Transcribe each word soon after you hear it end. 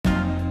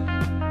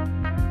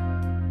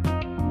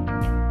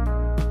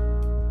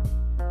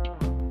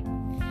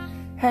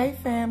Hey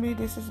family,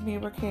 this is me,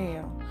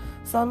 Raquel.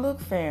 So look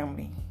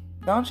family,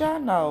 don't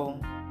y'all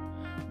know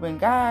when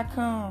God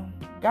come,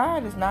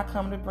 God is not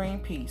coming to bring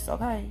peace,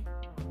 okay?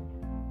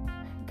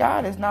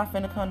 God is not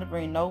finna come to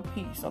bring no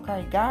peace,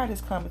 okay? God is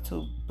coming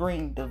to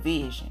bring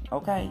division,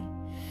 okay?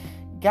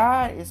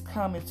 God is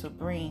coming to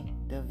bring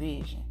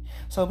division.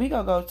 So we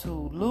gonna go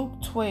to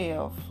Luke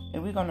 12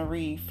 and we're gonna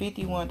read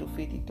 51 to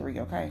 53,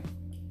 okay?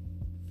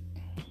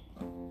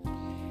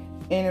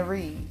 And it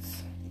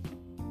reads,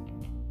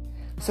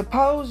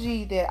 suppose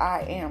ye that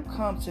I am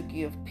come to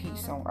give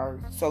peace on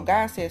earth. So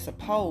God said,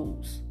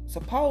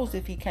 suppose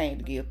if he came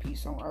to give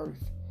peace on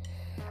earth.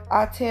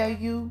 I tell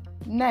you,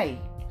 nay,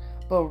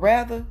 but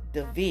rather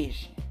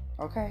division.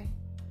 Okay?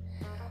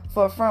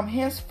 For from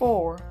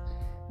henceforth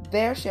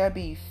there shall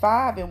be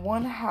 5 in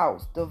one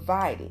house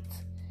divided,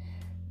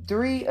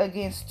 3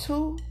 against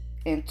 2,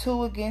 and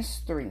 2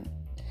 against 3.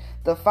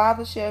 The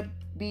father shall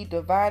be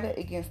divided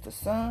against the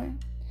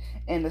son,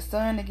 and the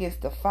son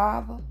against the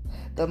father,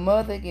 the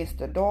mother against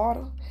the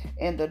daughter,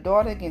 and the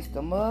daughter against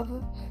the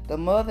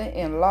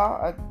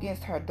mother-in-law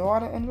against her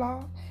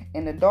daughter-in-law,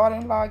 and the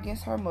daughter-in-law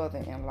against her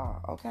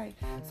mother-in-law. Okay?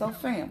 So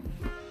family,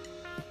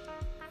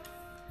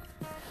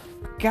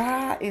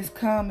 God is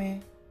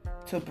coming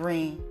to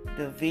bring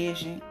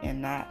division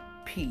and not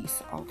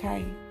peace.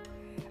 Okay?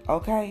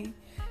 Okay?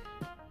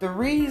 The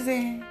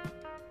reason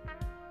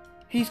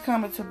he's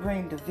coming to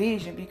bring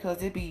division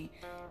because it be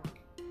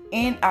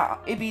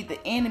the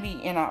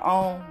enemy in our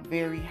own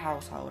very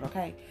household,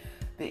 okay?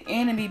 The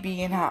enemy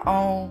be in our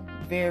own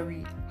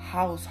very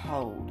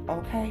household,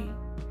 okay?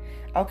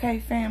 Okay,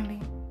 family?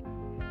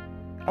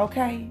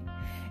 Okay?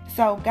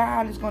 So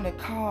God is going to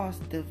cause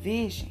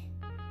division.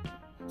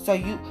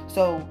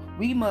 So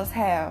we must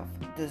have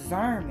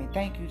discernment.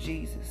 Thank you,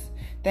 Jesus.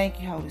 Thank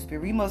you, Holy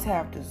Spirit. We must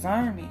have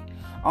discernment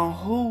on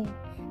who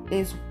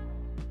is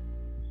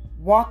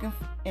walking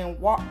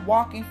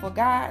for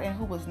God and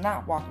who is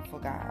not walking for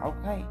God.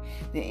 Okay,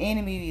 the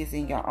enemy is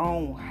in your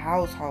own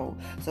household,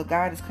 so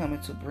God is coming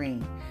to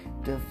bring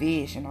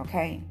division.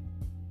 Okay,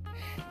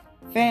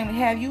 family,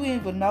 have you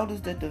even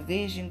noticed the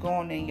division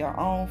going in your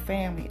own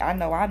family? I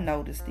know I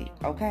noticed it.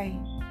 Okay,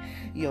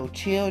 your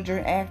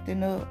children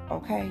acting up.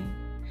 Okay,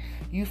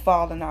 you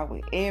falling out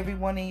with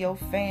everyone in your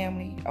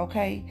family.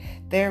 Okay,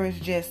 there is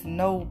just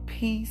no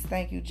peace.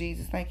 Thank you,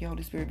 Jesus. Thank you,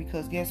 Holy Spirit.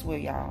 Because guess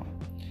what, y'all?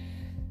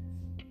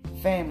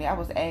 Family, I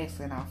was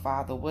asking our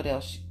Father what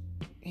else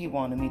he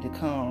wanted me to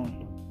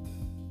come.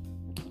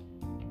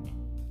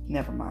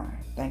 Never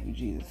mind. Thank you,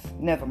 Jesus.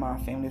 Never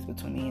mind, family. It's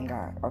between me and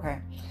God.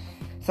 Okay?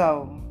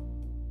 So,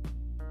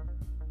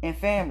 and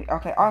family.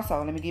 Okay,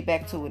 also, let me get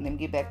back to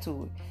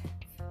it.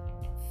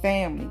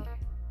 Family.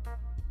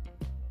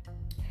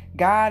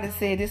 God has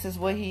said this is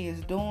what he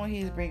is doing.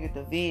 He's bringing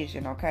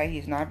division, okay?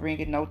 He's not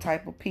bringing no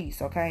type of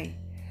peace, okay?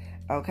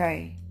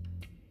 Okay?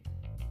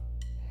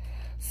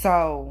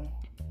 So,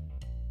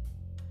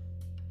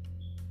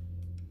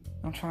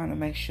 I'm trying to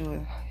make sure.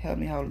 Help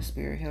me, Holy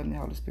Spirit. Help me,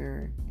 Holy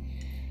Spirit.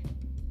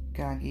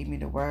 God, give me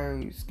the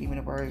words. Give me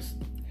the words.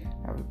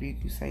 I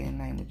rebuke you, say in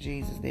the name of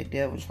Jesus. That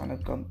devil trying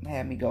to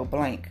have me go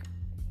blank.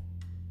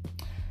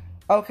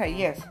 Okay,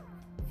 yes.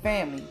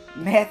 Family.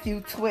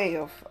 Matthew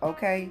 12.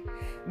 Okay?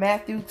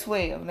 Matthew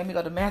 12. Let me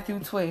go to Matthew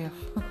 12.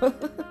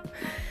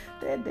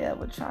 That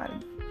devil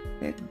trying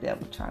not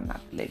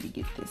to let me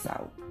get this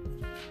out.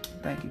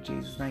 Thank you,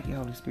 Jesus. Thank you,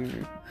 Holy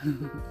Spirit.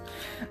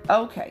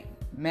 Okay.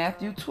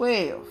 Matthew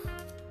 12,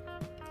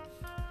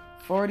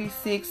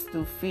 46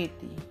 through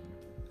 50.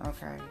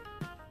 Okay.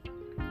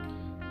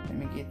 Let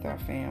me get there,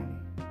 family.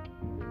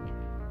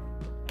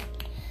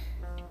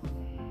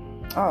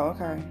 Oh,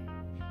 okay.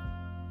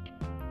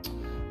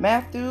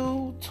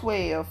 Matthew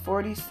 12,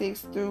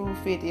 46 through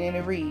 50. And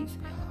it reads,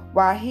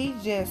 While he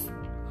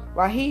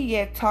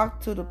yet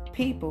talked to the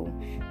people,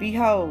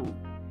 behold,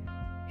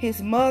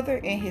 his mother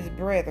and his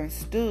brethren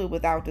stood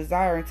without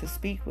desiring to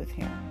speak with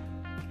him.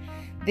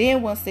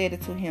 Then one said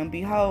unto him,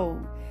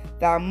 Behold,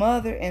 thy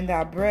mother and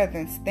thy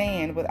brethren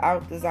stand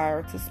without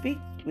desire to speak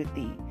with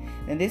thee.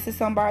 And this is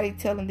somebody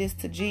telling this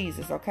to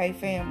Jesus, okay,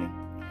 family?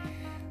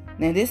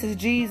 Now this is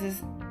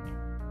Jesus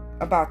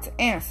about to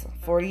answer,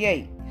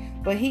 48.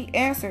 But he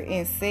answered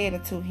and said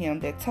unto him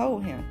that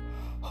told him,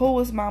 Who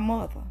is my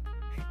mother,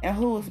 and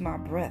who is my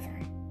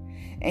brethren?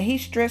 And he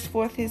stretched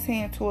forth his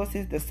hand towards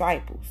his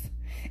disciples,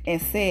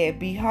 and said,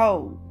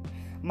 Behold,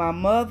 my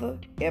mother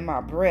and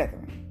my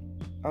brethren.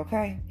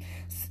 Okay?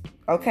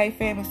 Okay,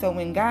 family. So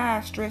when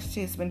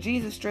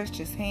Jesus stretched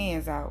his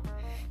hands out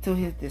to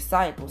his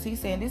disciples, he's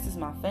saying, this is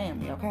my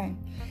family, okay?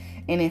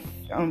 And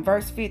in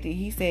verse 50,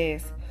 he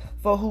says,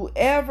 For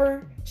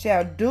whoever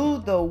shall do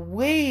the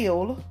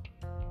will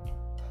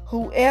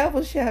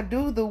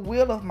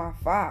of my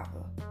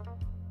Father,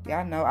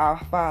 y'all know our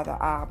Father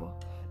Abba,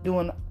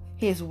 doing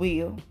his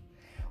will,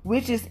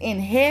 which is in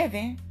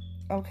heaven,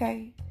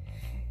 okay?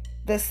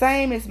 The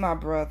same as my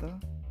brother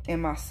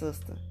and my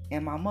sister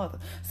and my mother.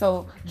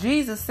 So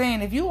Jesus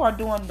saying, if you are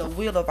doing the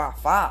will of our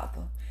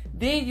Father,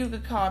 then you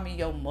could call me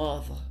your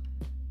mother,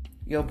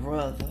 your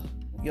brother,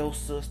 your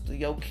sister,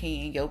 your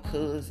kin, your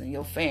cousin,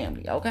 your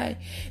family, okay?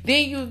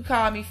 Then you can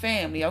call me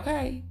family,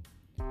 okay?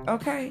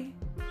 Okay?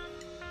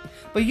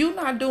 But you're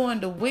not doing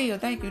the will.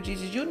 Thank you,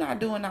 Jesus. You're not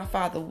doing our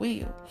Father's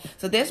will.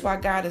 So that's why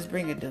God is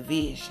bringing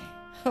division.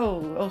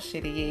 Oh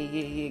shit,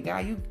 yeah.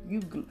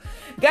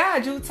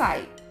 God, you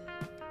tight.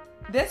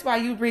 That's why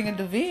you bringing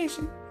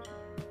division.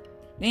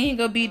 There ain't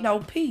gonna be no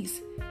peace.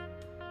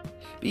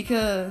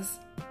 Because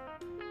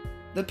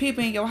the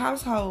people in your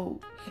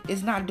household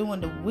is not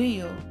doing the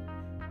will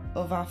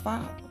of our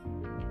Father.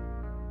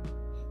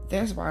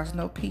 That's why there's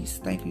no peace.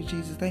 Thank you,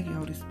 Jesus. Thank you,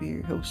 Holy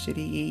Spirit. Oh shit,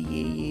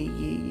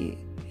 yeah.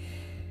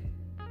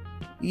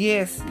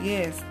 Yes.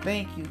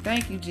 Thank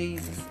you,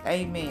 Jesus.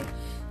 Amen.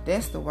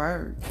 That's the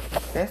word.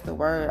 That's the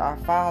word our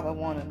Father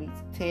wanted me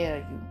to tell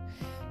you.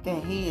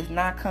 That He is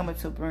not coming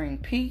to bring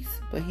peace,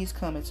 but He's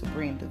coming to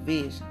bring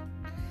division.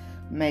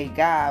 May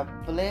God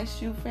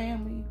bless you,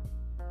 family.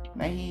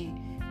 May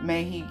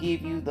He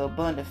give you the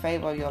abundant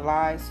favor of your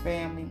lives,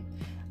 family.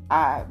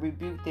 I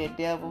rebuke that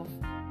devil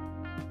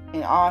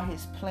and all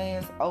his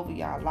plans over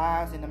your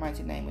lives in the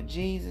mighty name of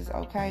Jesus,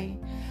 okay?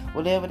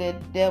 Whatever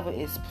that devil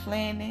is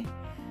planning,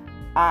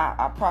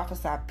 I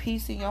prophesy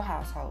peace in your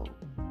household.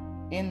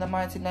 In the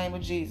mighty name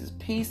of Jesus.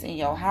 Peace in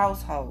your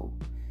household.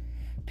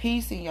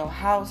 Peace in your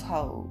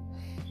household.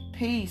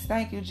 Peace.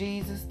 Thank you,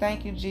 Jesus.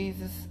 Thank you,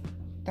 Jesus.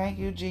 Thank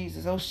you,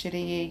 Jesus. Oh, shit.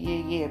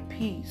 Yeah.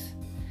 Peace.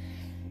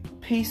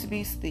 Peace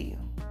be still.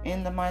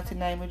 In the mighty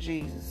name of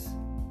Jesus.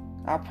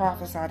 I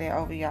prophesy that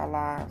over your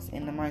lives.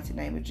 In the mighty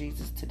name of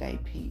Jesus today.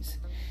 Peace.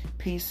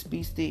 Peace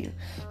be still.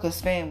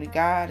 Because family,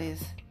 God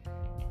is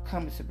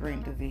coming to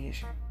bring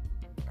division.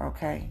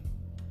 Okay?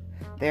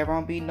 There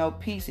won't be no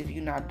peace if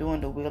you're not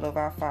doing the will of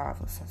our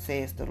Father,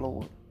 says the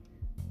Lord.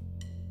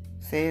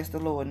 Says the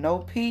Lord. No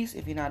peace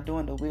if you're not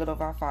doing the will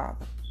of our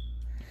Father.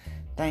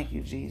 Thank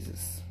you,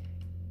 Jesus.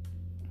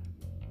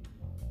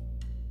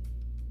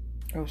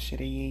 Oh, shit.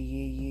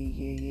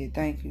 Yeah.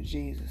 Thank you,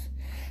 Jesus.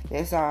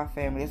 That's our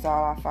family. That's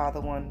all our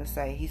Father wanted to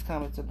say. He's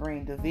coming to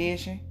bring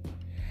division.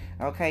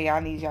 Okay, y'all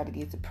need y'all to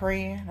get to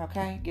praying.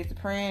 Okay, get to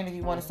praying if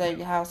you want to save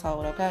your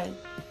household. Okay.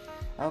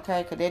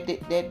 Okay, because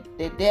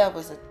that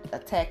devil's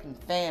attacking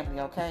family,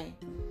 okay?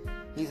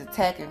 He's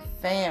attacking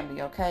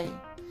family, okay?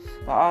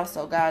 But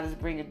also, God is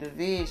bringing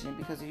division,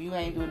 because if you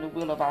ain't doing the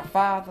will of our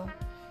Father,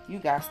 you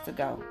got to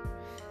go.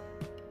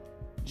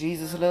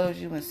 Jesus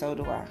loves you, and so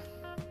do I.